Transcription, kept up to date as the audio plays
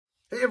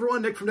Hey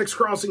everyone, Nick from Nick's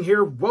Crossing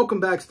here.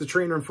 Welcome back to the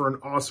train room for an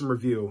awesome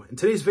review. In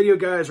today's video,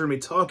 guys, we're going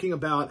to be talking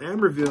about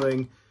and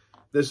reviewing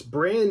this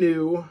brand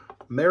new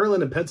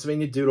Maryland and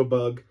Pennsylvania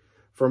Doodlebug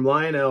from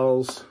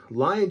Lionel's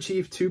Lion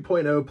Chief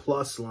 2.0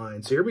 Plus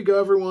line. So here we go,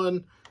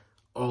 everyone.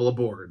 All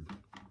aboard.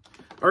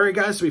 All right,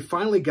 guys, so we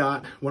finally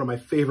got one of my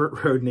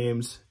favorite road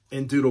names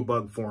in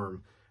Doodlebug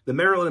form, the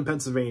Maryland and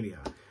Pennsylvania.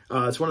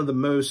 It's one of the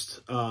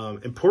most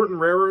important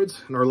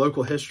railroads in our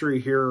local history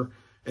here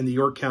in the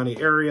York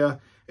County area.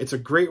 It's a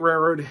great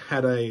railroad,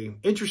 had a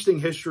interesting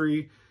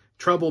history,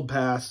 troubled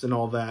past and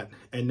all that,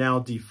 and now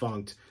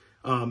defunct.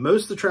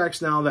 Most of the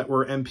tracks now that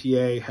were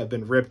MPA have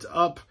been ripped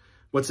up.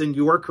 What's in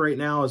York right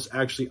now is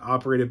actually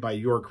operated by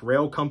York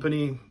Rail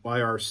Company,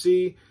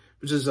 YRC,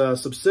 which is a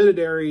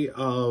subsidiary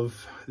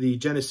of the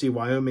Genesee,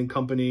 Wyoming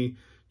company,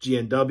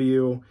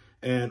 GNW,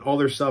 and all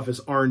their stuff is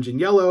orange and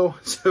yellow.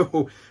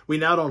 So we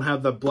now don't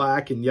have the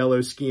black and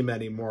yellow scheme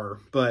anymore,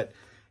 but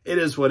it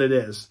is what it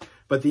is.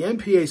 But the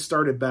MPA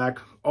started back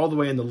all the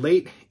way in the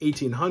late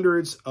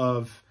 1800s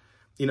of,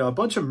 a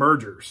bunch of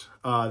mergers.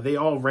 They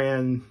all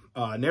ran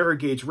narrow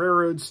gauge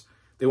railroads.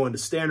 They wanted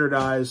to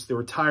standardize. They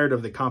were tired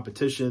of the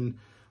competition.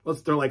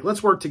 They're like,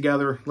 let's work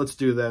together. Let's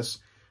do this.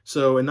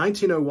 So in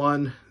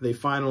 1901, they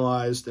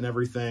finalized and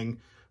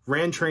everything,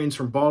 ran trains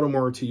from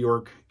Baltimore to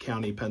York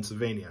County,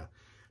 Pennsylvania.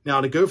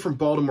 Now, to go from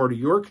Baltimore to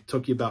York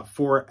took you about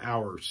 4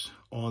 hours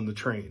on the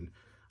train.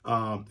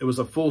 It was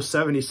a full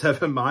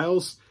 77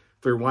 miles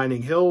through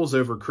winding hills,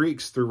 over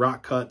creeks, through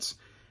rock cuts,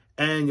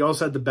 and you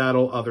also had to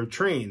battle other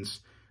trains.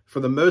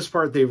 For the most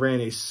part, they ran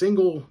a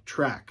single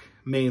track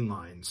main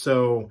line.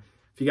 So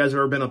if you guys have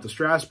ever been up to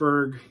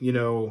Strasburg,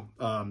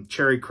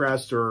 Cherry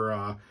Crest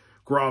or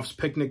Groff's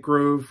Picnic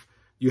Grove,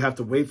 you have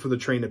to wait for the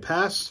train to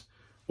pass.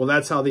 Well,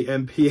 that's how the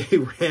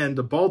MPA ran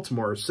to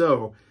Baltimore.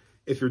 So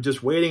if you're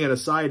just waiting at a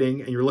siding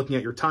and you're looking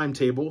at your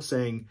timetable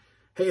saying,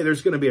 hey,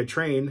 there's going to be a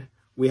train,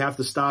 we have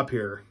to stop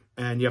here,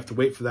 and you have to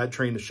wait for that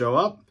train to show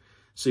up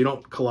so you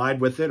don't collide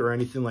with it or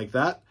anything like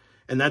that.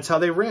 And that's how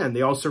they ran.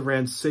 They also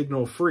ran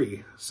signal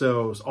free.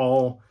 So it was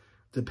all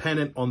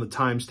dependent on the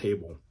times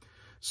table.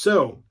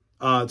 So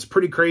it's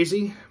pretty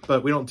crazy,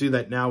 but we don't do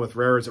that now with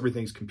railroads.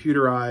 Everything's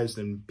computerized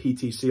and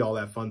PTC, all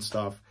that fun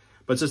stuff.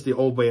 But it's just the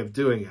old way of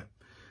doing it.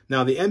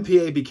 Now, the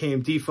MPA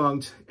became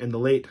defunct in the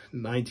late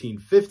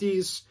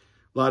 1950s.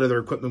 A lot of their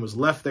equipment was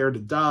left there to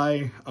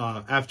die.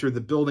 After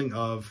the building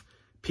of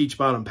Peach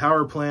Bottom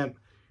Power Plant,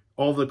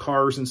 all the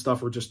cars and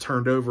stuff were just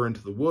turned over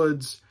into the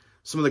woods.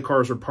 Some of the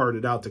cars were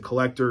parted out to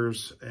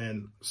collectors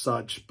and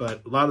such,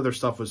 but a lot of their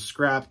stuff was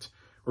scrapped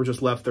or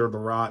just left there to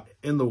rot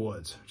in the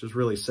woods, which is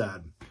really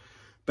sad.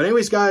 But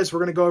anyways, guys, we're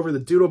going to go over the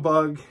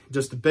Doodlebug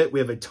just a bit. We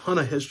have a ton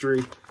of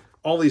history,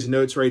 all these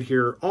notes right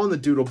here on the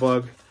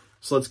Doodlebug.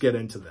 So let's get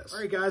into this. All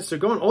right, guys, so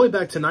going all the way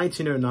back to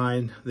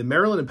 1909, the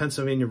Maryland and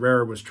Pennsylvania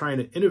Railroad was trying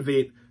to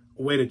innovate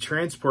a way to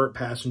transport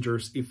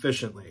passengers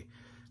efficiently.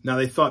 Now,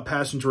 they thought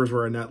passengers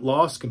were a net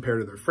loss compared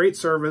to their freight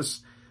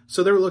service,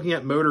 so they were looking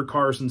at motor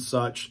cars and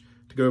such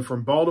to go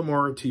from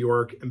Baltimore to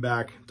York and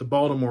back to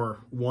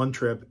Baltimore one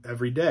trip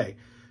every day.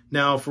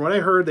 Now, from what I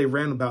heard, they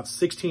ran about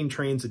 16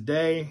 trains a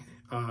day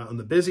on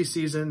the busy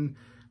season,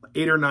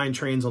 8 or 9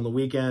 trains on the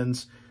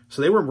weekends.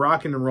 So they were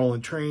rocking and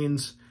rolling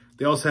trains.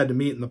 They also had to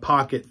meet in the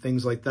pocket,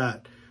 things like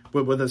that.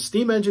 But with a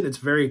steam engine, it's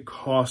very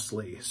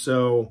costly.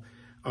 So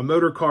a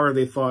motor car,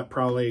 they thought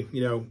probably,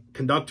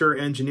 conductor,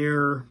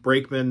 engineer,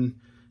 brakeman,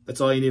 that's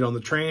all you need on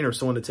the train, or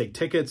someone to take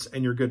tickets,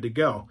 and you're good to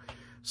go.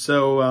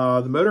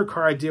 So the motor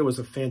car idea was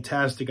a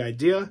fantastic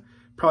idea,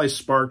 probably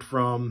sparked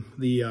from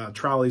the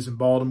trolleys in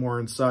Baltimore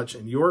and such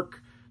in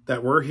York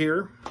that were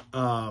here.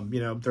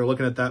 They're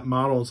looking at that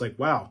model. It's like,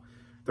 wow,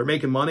 they're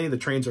making money. The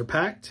trains are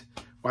packed.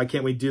 Why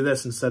can't we do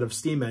this instead of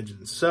steam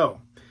engines?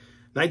 So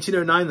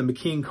 1909, the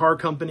McKean Car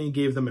Company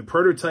gave them a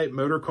prototype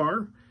motor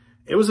car.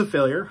 It was a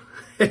failure.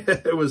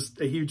 It was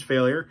a huge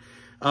failure.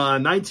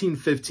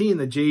 1915,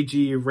 the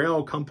J.G.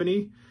 Rail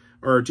Company,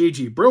 or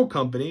J.G. Brill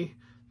Company,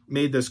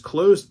 made this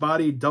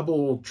closed-body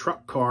double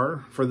truck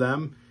car for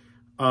them.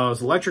 It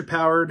was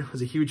electric-powered,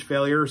 was a huge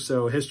failure,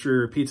 so history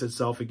repeats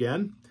itself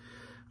again.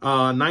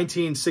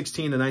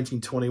 1916 to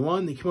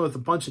 1921, they came up with a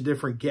bunch of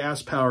different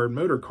gas-powered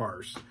motor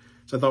cars,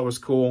 so I thought it was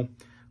cool.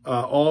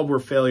 All were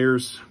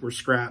failures, were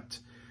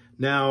scrapped.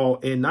 Now,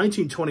 in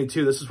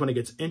 1922, this is when it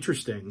gets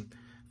interesting.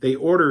 They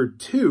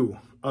ordered 2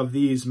 of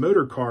these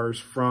motor cars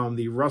from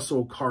the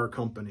Russell Car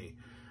Company.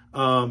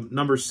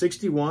 Number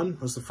 61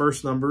 was the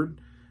first numbered,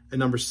 and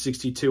number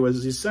 62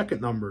 was the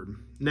second numbered.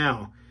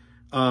 Now,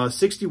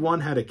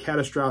 61 had a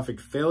catastrophic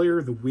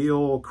failure. The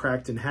wheel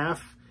cracked in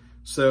half,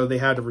 so they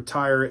had to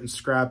retire it and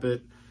scrap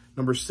it.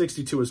 Number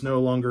 62 was no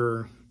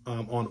longer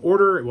on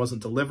order. It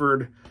wasn't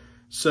delivered.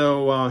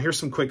 So here's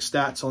some quick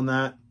stats on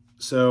that.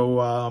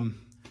 So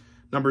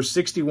number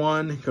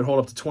 61 could hold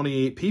up to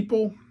 28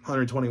 people,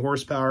 120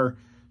 horsepower,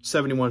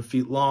 71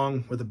 feet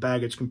long with a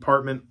baggage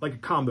compartment, like a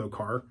combo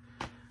car.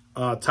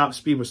 Top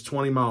speed was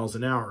 20 miles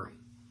an hour.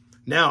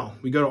 Now,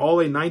 we go to all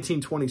the way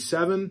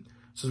 1927.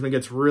 This is when it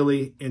gets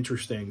really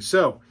interesting.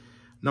 So,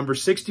 number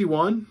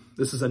 61,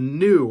 this is a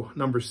new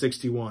number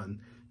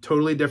 61.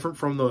 totally different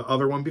from the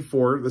other one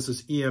before. This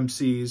is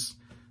EMC's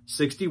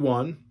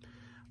 61.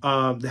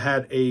 It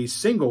had a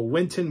single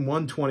Winton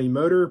 120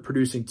 motor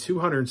producing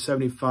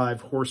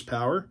 275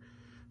 horsepower,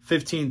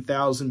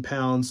 15,000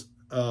 pounds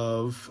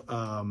of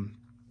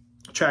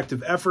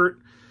tractive effort,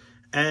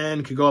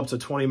 and could go up to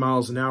 20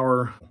 miles an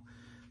hour.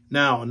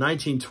 Now, in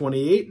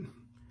 1928,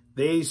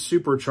 they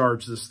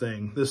supercharged this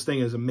thing. This thing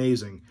is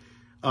amazing.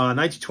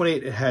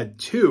 1928, it had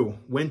two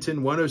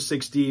Winton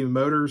 106D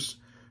motors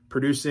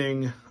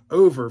producing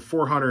over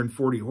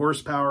 440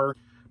 horsepower,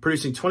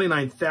 producing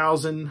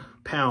 29,000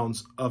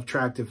 pounds of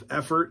tractive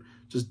effort,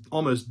 just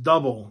almost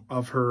double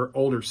of her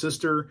older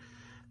sister,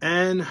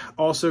 and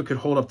also could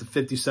hold up to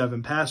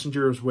 57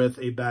 passengers with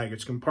a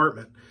baggage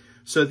compartment.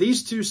 So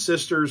these two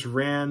sisters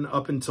ran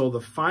up until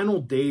the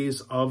final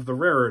days of the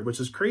railroad, which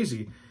is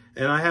crazy.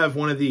 And I have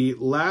one of the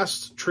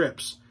last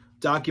trips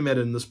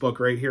documented in this book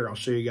right here. I'll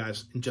show you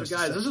guys in just a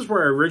second. This is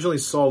where I originally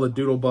saw the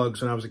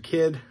Doodlebugs when I was a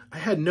kid. I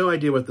had no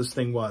idea what this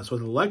thing was.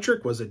 Was it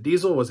electric? Was it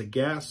diesel? Was it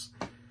gas?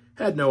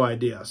 Had no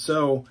idea.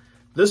 So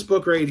this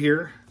book right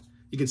here,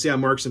 you can see on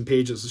marks and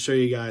pages to show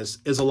you guys,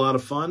 is a lot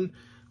of fun.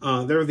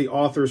 There are the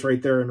authors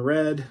right there in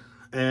red,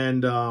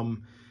 and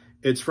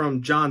it's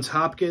from Johns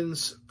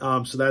Hopkins.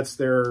 So that's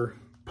their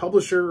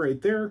publisher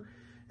right there.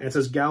 And it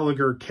says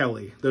Gallagher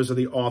Kelly. Those are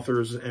the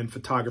authors and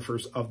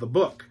photographers of the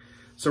book.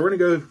 So we're going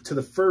to go to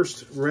the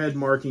first red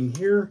marking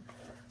here.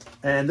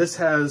 And this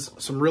has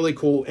some really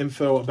cool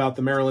info about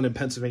the Maryland and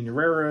Pennsylvania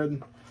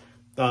Railroad.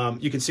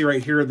 You can see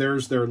right here,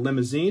 there's their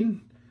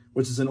limousine,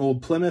 which is an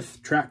old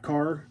Plymouth track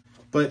car.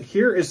 But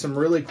here is some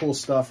really cool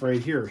stuff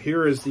right here.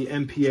 Here is the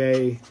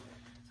MPA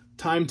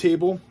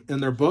timetable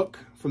in their book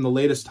from the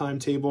latest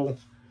timetable.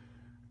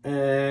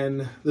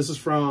 And this is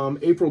from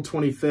April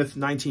 25th,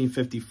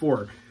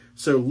 1954.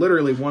 So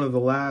literally one of the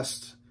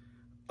last,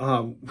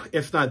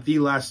 if not the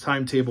last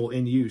timetable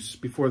in use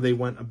before they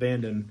went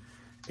abandoned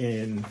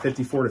in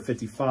 54 to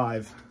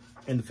 55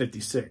 and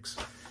 56.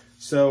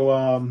 So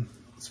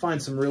let's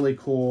find some really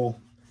cool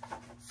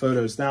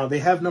photos. Now they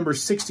have number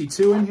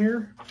 62 in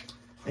here,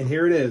 and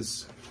here it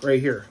is right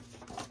here.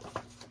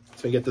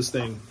 So I get this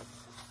thing.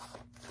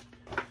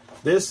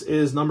 This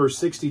is number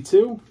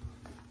 62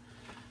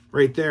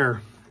 right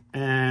there.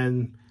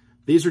 And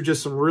these are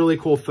just some really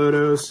cool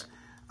photos.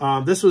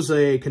 This was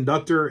a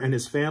conductor and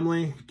his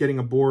family getting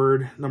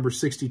aboard number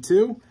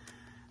 62.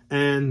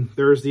 And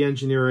there's the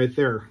engineer right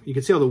there. You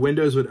can see how the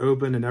windows would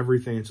open and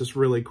everything. It's just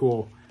really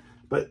cool.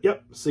 But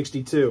yep,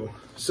 62.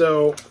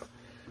 So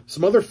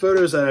some other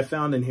photos that I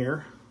found in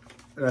here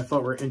that I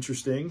thought were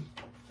interesting.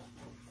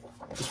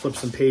 Just flip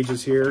some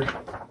pages here.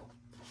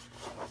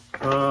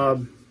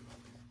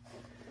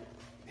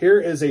 Here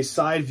is a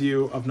side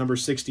view of number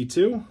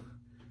 62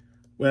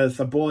 with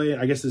a boy,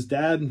 I guess his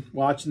dad,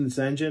 watching this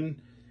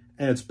engine,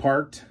 and it's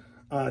parked.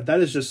 That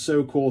is just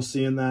so cool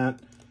seeing that.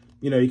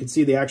 You know, you can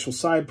see the actual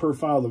side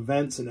profile, the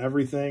vents and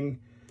everything.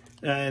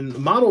 And the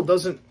model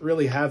doesn't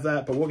really have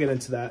that, but we'll get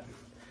into that.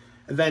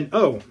 And then,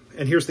 oh,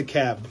 and here's the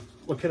cab.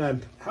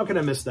 How can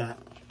I miss that?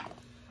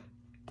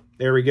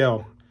 There we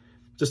go.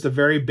 Just a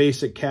very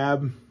basic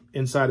cab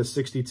inside of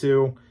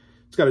 62.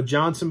 It's got a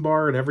Johnson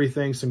bar and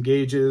everything, some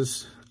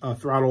gauges,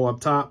 throttle up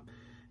top,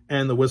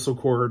 and the whistle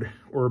cord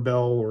or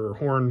bell or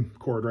horn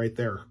cord right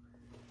there.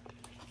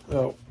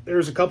 So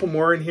there's a couple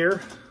more in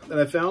here that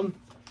I found.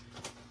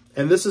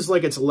 And this is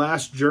like its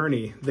last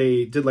journey.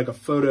 They did like a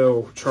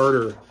photo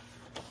charter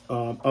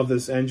of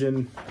this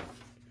engine.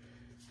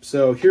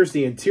 So here's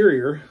the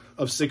interior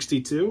of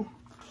 62.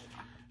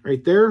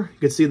 Right there, you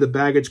can see the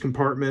baggage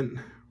compartment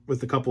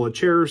with a couple of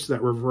chairs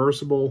that were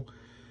reversible.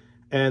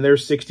 And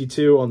there's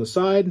 62 on the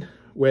side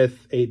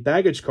with a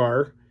baggage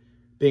car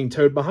being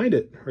towed behind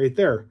it right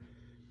there.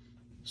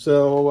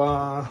 So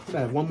I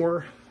have one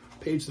more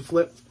page to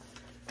flip.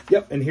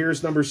 Yep, and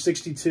here's number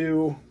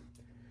 62.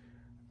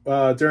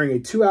 During a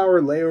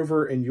 2-hour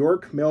layover in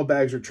York, mail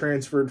bags are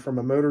transferred from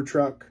a motor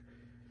truck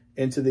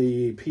into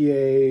the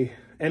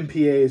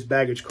MPA's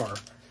baggage car.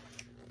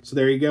 So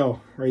there you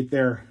go, right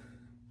there.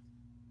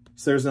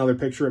 So there's another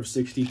picture of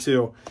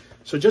 62.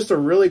 So just a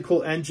really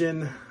cool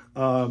engine.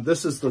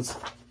 This is,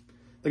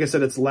 like I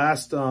said, its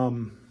last,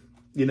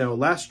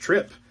 last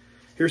trip.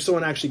 Here's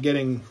someone actually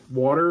getting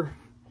water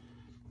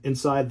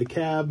inside the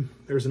cab.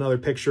 There's another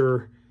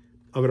picture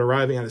of it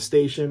arriving at a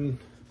station.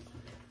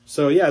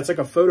 So yeah, it's like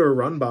a photo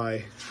run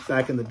by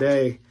back in the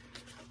day.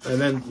 And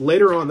then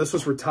later on, this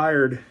was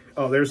retired.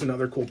 Oh, there's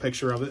another cool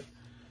picture of it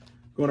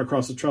going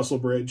across the trestle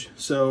bridge.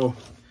 So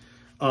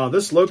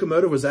this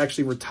locomotive was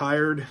actually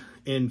retired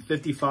in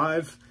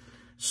 55,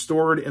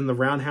 stored in the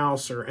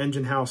roundhouse or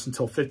engine house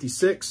until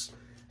 56,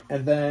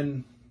 and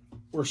then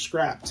were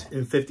scrapped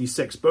in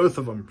 56. Both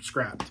of them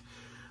scrapped.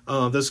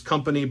 This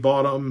company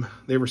bought them,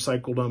 they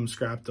recycled them,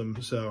 scrapped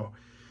them. So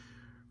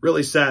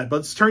really sad. But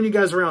let's turn you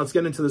guys around. Let's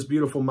get into this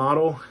beautiful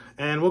model,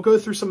 and we'll go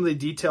through some of the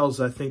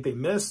details I think they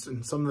missed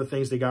and some of the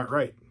things they got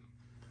right.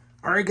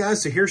 All right,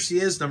 guys, so here she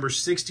is, number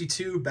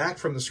 62, back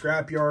from the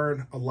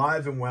scrapyard,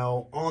 alive and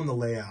well on the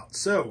layout.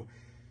 So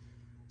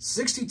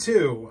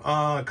 62,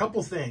 a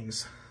couple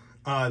things.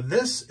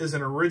 This is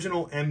an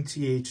original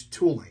MTH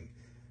tooling.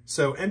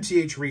 So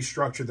MTH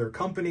restructured their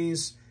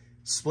companies,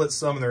 split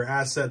some of their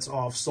assets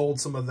off, sold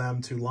some of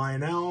them to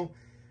Lionel,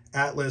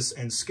 Atlas,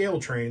 and Scale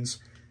Trains.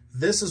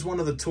 This is one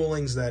of the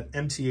toolings that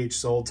MTH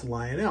sold to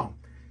Lionel.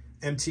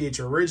 MTH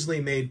originally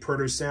made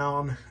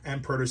Proto-Sound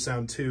and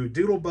Proto-Sound 2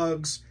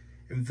 Doodlebugs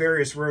in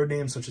various road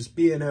names such as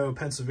B&O,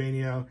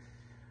 Pennsylvania,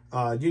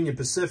 Union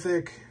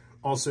Pacific,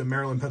 also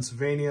Maryland,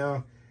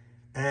 Pennsylvania,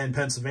 and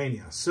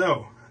Pennsylvania.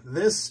 So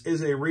this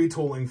is a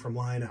retooling from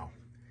Lionel.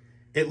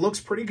 It looks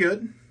pretty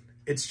good.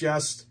 It's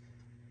just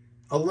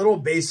a little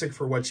basic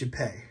for what you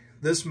pay.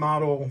 This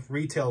model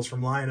retails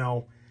from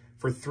Lionel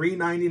for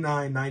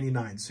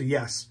 $399.99. So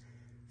yes,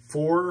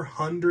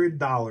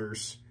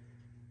 $400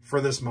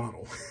 for this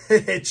model.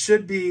 It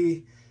should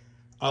be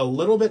a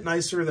little bit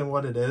nicer than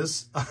what it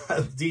is,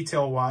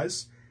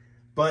 detail-wise,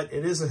 but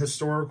it is a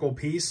historical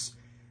piece,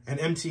 and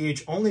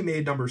MTH only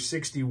made number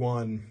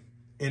 61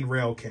 in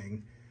Rail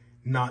King,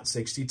 not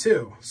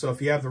 62. So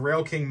if you have the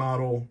Rail King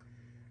model,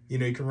 you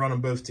know, you can run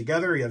them both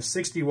together. You have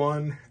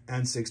 61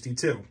 and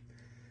 62.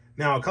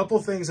 Now, a couple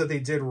things that they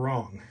did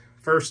wrong.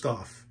 First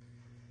off,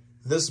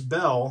 this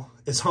bell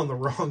is on the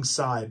wrong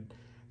side.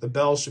 The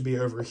bell should be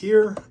over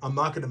here. I'm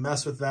not going to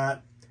mess with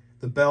that.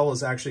 The bell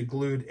is actually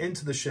glued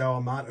into the shell.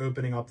 I'm not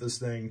opening up this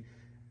thing.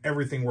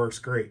 Everything works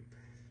great.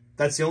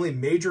 That's the only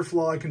major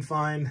flaw I can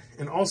find.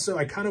 And also,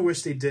 I kind of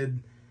wish they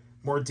did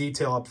more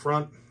detail up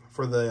front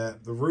for the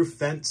roof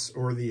vents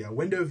or the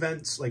window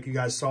vents like you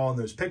guys saw in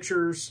those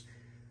pictures.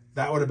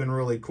 That would have been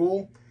really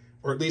cool.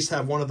 Or at least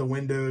have one of the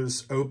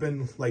windows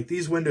open. Like,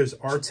 these windows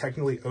are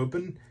technically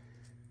open.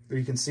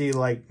 You can see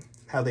like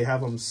how they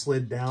have them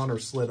slid down or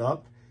slid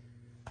up.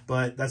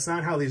 But that's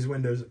not how these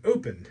windows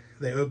open.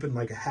 They open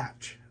like a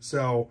hatch.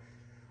 So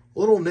a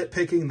little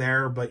nitpicking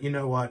there, but you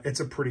know what?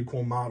 It's a pretty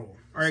cool model.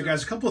 All right,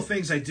 guys, a couple of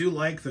things I do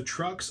like. The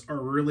trucks are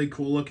really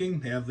cool looking.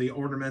 They have the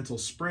ornamental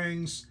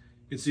springs.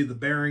 You can see the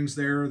bearings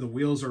there. The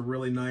wheels are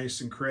really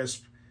nice and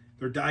crisp.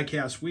 They're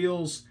die-cast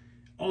wheels.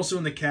 Also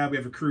in the cab, we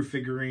have a crew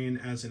figurine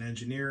as an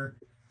engineer.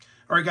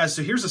 All right, guys,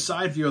 so here's a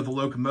side view of the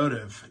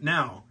locomotive.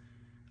 Now,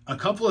 a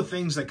couple of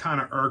things that kind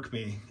of irk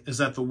me is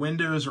that the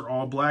windows are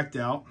all blacked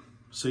out.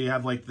 So you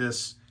have like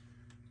this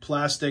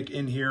plastic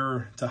in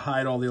here to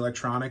hide all the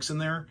electronics in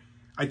there.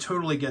 I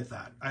totally get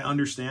that. I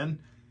understand.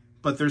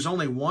 But there's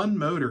only one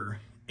motor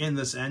in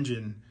this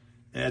engine,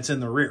 and it's in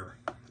the rear.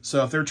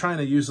 So if they're trying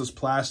to use this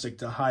plastic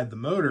to hide the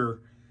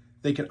motor,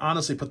 they can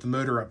honestly put the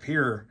motor up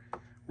here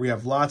where you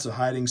have lots of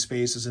hiding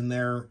spaces in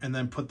there, and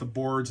then put the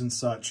boards and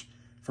such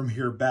from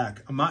here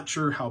back. I'm not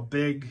sure how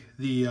big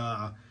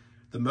the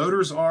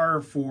motors are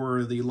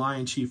for the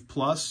Lion Chief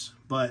Plus,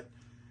 but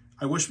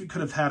I wish we could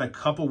have had a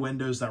couple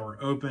windows that were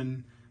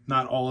open,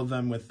 not all of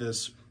them with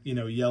this, you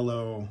know,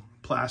 yellow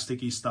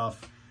plasticky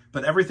stuff,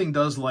 but everything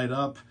does light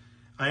up.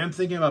 I am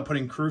thinking about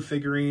putting crew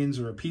figurines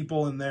or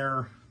people in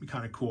there. It'd be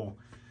kind of cool.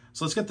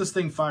 So let's get this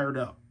thing fired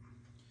up.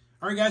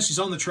 All right, guys, she's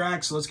on the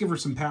track, so let's give her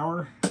some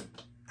power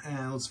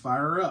and let's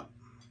fire her up.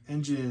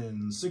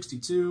 Engine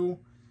 62.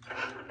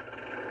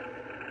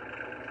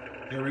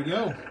 There we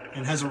go.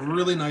 And has a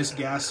really nice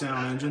gas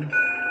sound engine.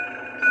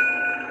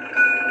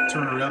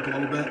 Turn her up a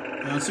little bit.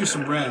 Now let's do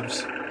some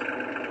revs.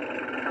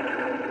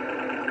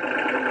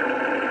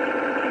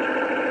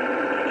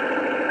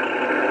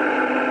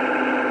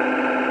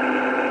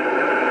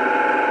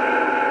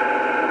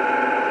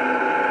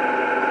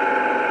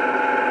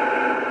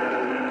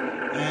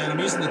 And I'm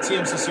using the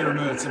TMCC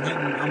remotes. I'm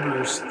hitting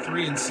numbers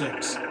 3 and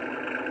 6.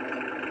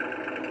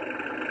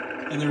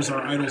 And there's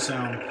our idle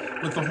sound.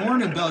 With the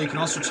horn and bell, you can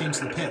also change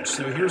the pitch.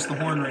 So here's the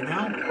horn right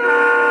now.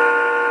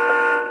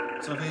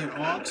 So if I hit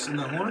aux and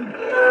the horn,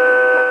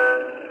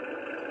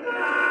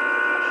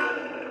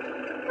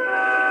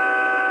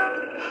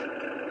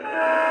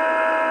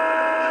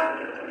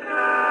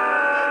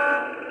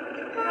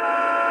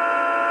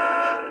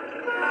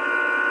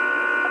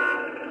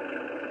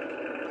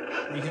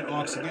 and you hit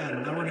aux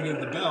again. Now we're going to go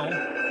to the bell.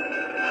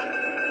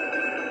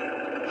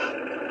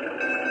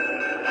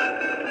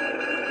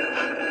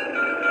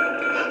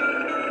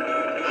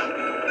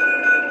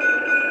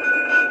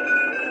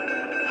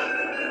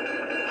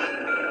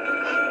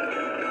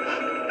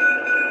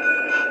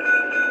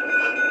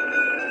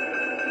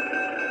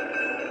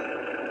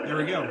 There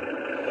we go.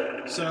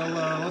 So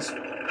let's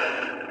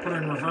put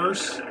it in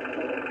reverse.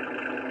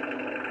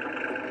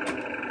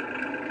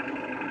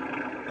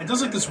 It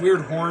does like this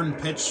weird horn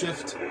pitch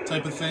shift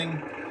type of thing.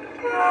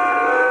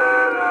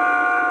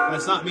 But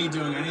it's not me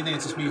doing anything,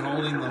 it's just me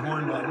holding the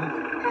horn button.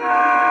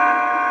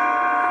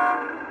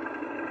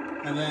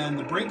 And then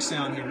the brake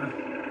sound here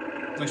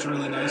is actually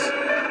really nice.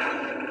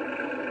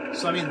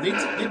 So I mean, they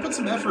put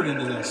some effort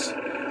into this.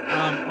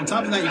 On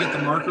top of that, you get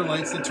the marker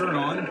lights that turn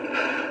on.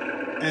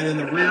 And in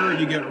the rear,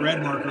 you get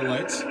red marker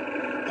lights.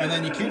 And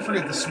then you can't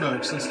forget the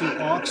smokes. Let's do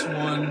aux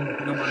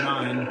 1, number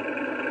 9.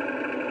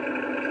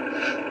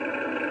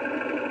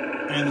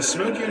 And the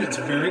smoke unit's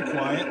very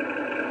quiet.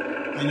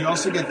 And you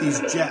also get these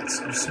jets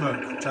of smoke,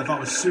 which I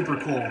thought was super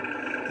cool.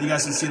 You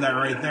guys can see that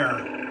right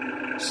there.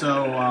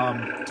 So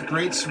it's a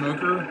great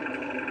smoker.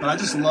 But I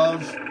just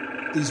love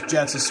these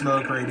jets of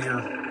smoke right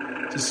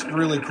here. Just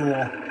really cool.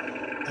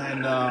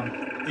 And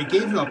it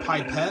gave you a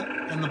pipette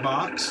in the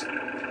box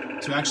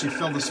to actually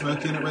fill the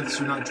smoke unit with, so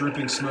you're not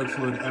dripping smoke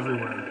fluid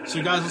everywhere. So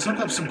you guys, let's hook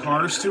up some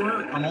cars to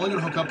her. I'm only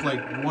gonna hook up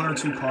like 1 or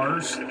 2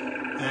 cars.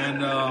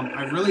 And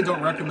I really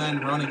don't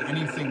recommend running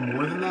anything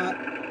more than that,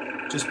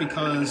 just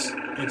because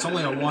it's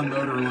only a 1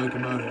 motor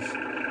locomotive.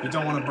 You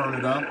don't want to burn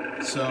it up.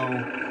 So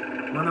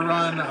we're gonna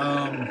run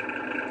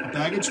a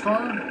baggage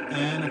car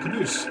and a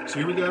caboose. So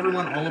here we go,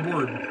 everyone, all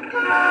aboard.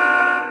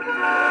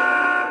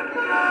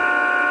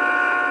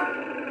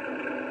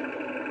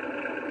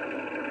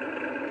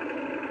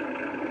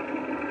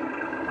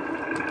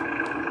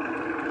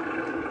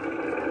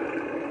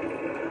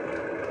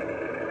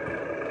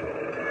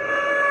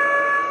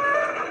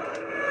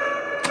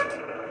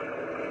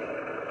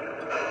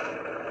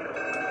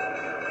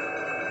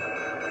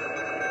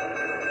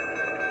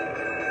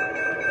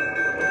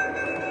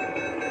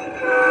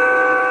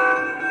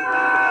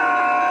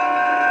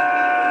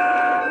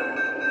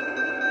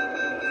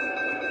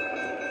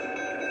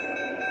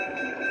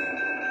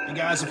 And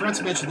guys, I forgot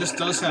to mention, this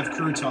does have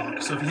crew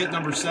talk. So if you hit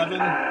number 7...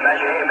 Match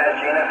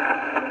Gina.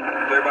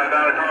 Clear by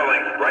Valley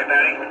Carling. Right,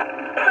 Patty?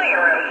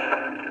 Clear.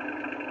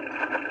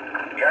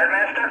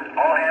 Yardmaster,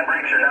 all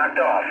handbrakes are knocked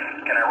off.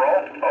 Can I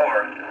roll?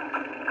 Over.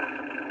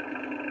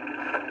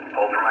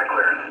 Hold for my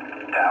clearance.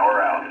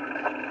 Tower out.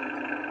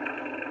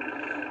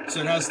 So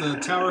it has the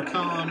tower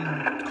call and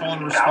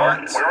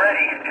response. Tower, we're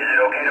ready. Is it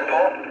okay to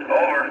pull?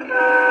 Over.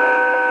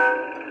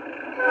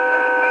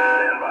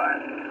 Stand by.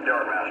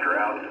 Yardmaster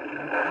out.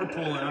 We're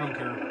pulling, I don't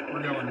care.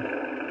 We're going.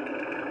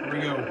 Here we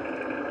go.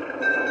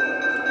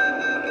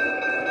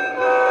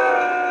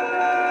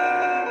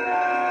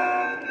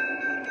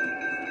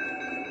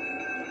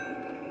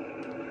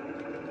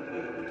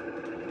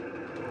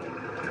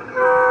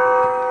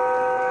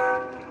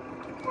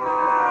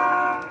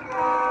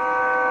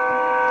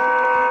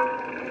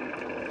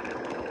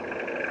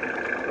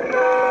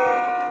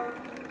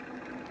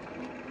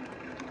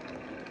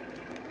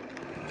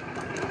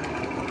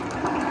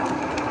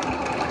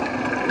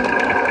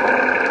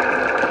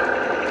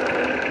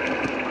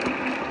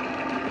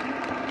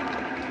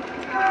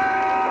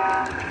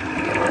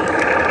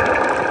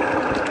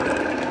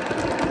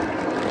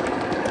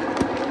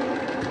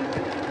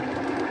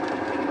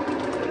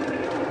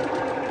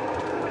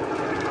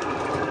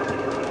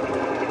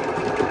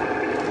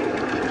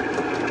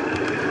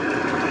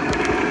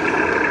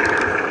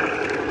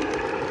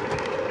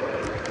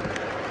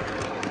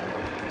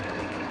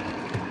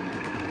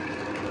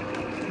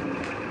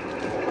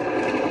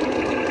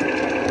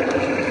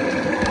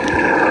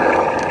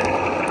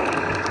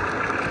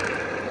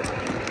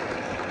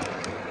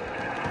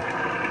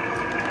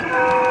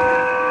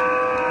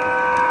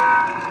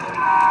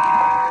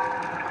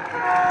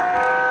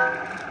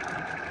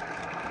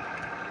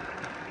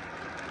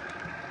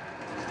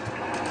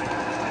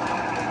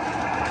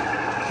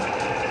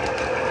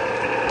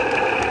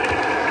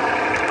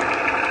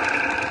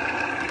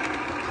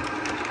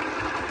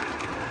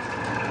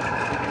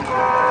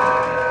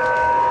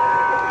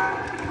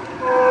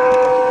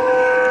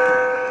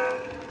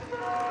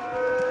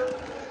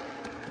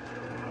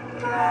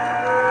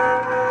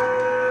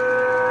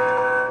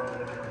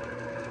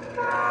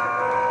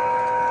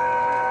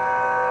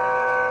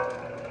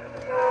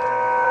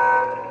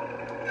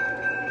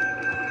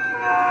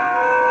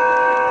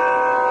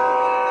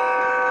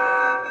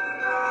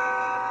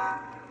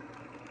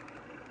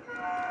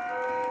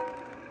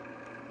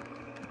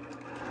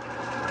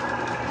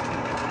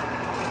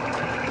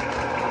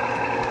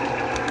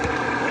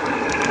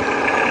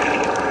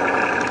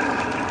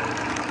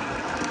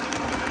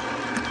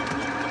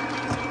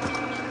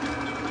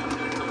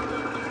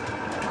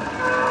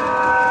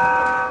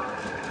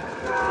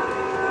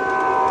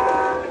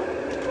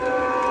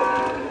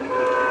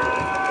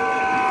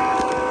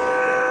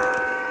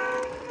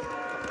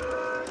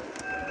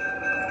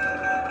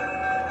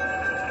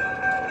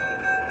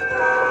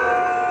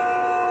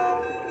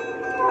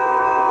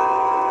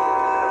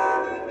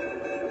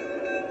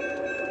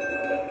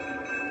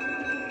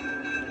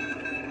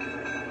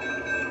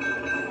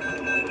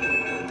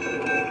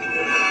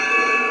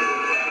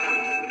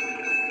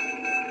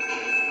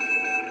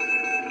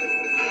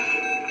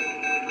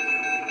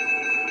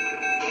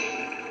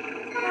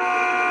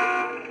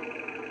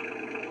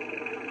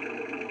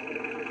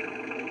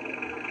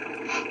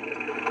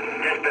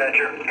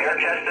 Dispatcher, air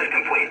test is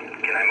complete.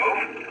 Can I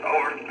move?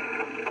 Over.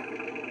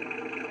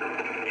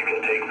 You can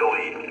take the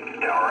lead.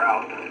 Tower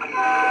out.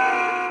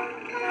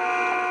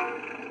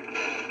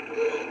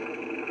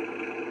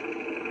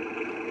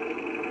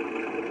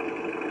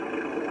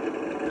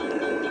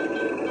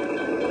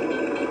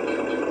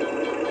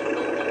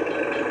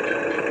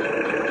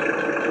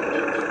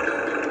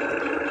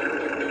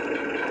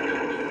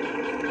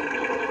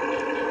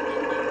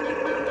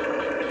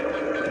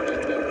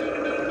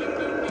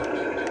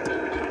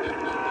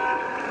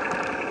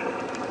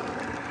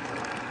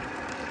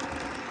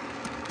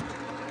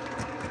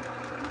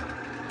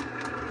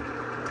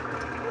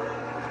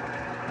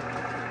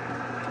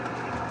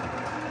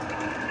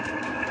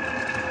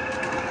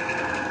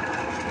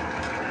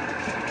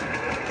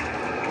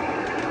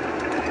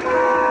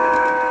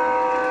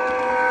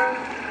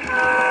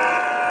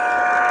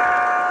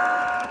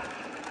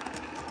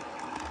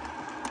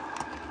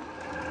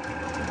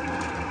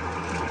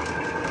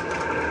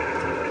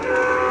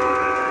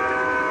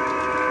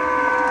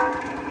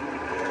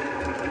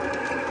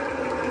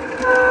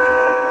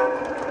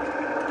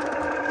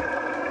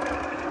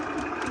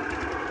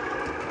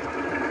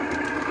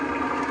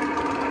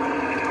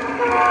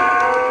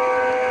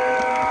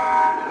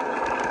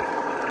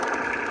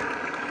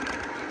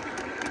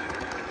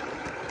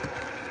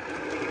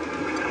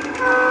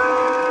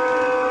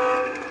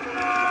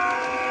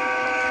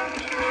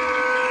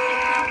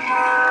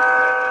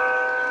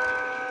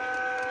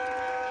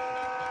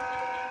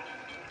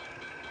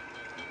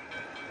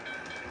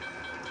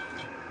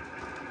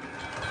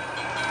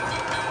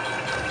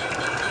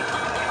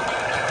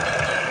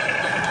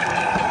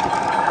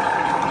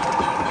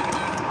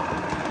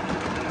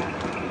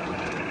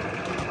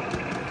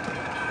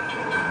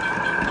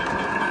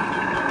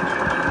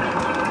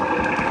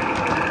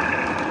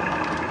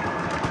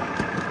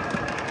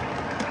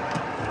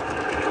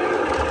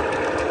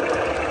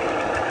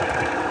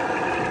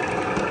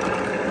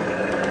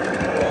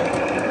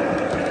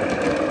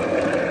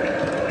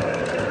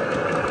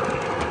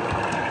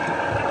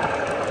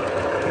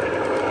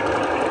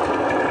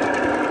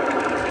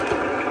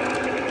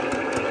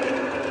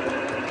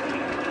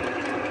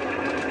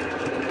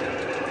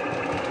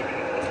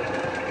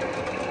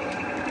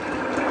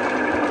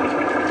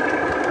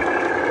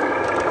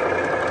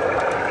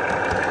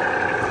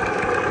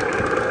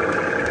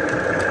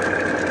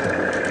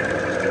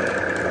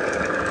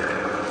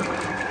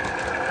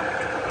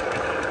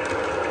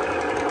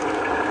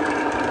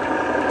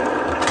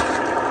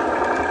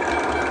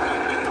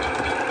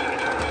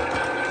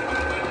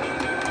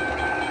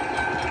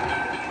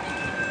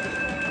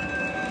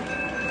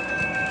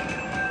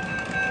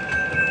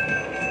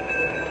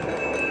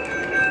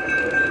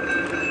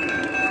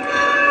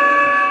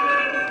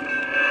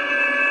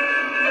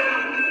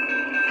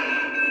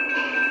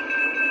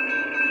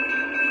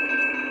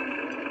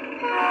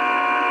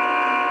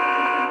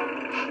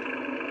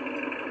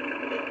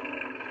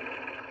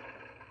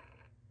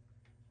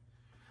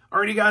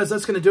 Alrighty guys,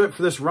 that's going to do it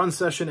for this run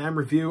session and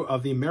review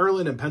of the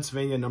Maryland and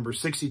Pennsylvania number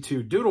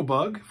 62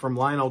 Doodlebug from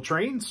Lionel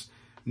Trains,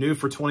 new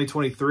for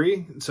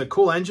 2023. It's a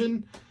cool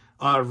engine,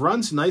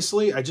 runs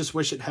nicely. I just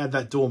wish it had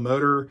that dual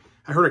motor.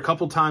 I heard a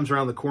couple times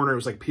around the corner it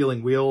was like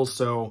peeling wheels,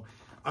 so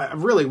I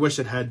really wish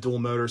it had dual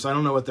motors. I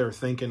don't know what they're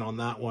thinking on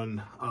that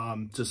one. I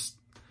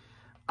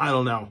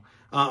don't know.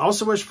 I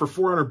also wish for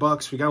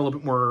 $400 we got a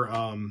little bit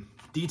more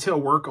detail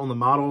work on the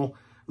model.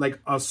 Like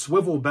a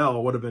swivel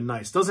bell would have been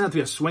nice. Doesn't have to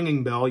be a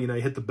swinging bell. You know,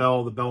 you hit the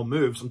bell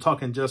moves. I'm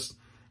talking just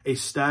a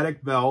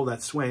static bell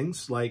that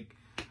swings like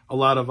a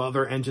lot of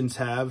other engines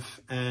have.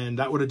 And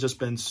that would have just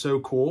been so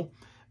cool.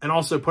 And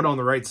also put on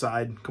the right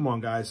side. Come on,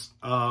 guys.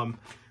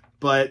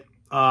 But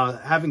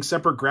having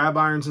separate grab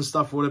irons and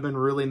stuff would have been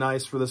really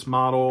nice for this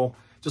model.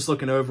 Just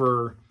looking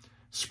over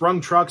sprung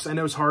trucks, I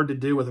know it's hard to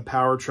do with a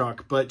power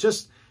truck, but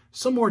just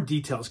some more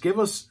details. Give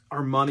us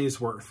our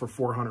money's worth for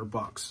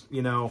 $400.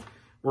 You know,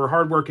 we're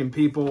hardworking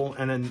people,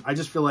 and then I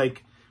just feel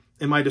like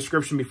in my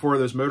description before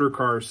those motor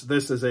cars,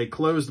 this is a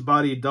closed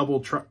body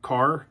double truck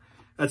car.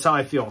 That's how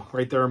I feel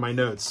right there in my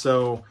notes.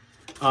 So,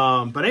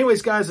 but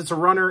anyways, guys, it's a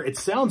runner. It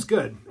sounds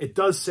good. It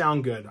does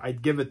sound good.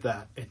 I'd give it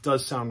that. It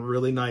does sound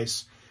really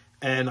nice.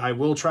 And I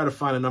will try to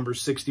find a number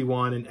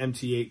 61 in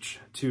MTH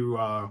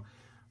to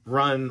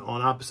run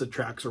on opposite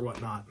tracks or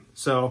whatnot.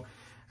 So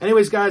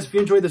anyways, guys, if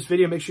you enjoyed this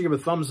video, make sure you give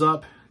a thumbs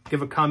up,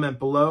 give a comment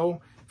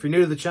below. If you're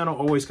new to the channel,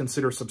 always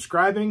consider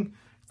subscribing.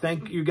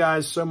 Thank you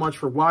guys so much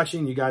for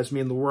watching. You guys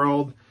mean the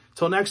world.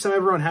 Till next time,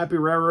 everyone, happy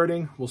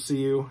railroading. We'll see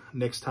you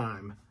next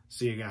time.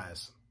 See you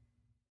guys.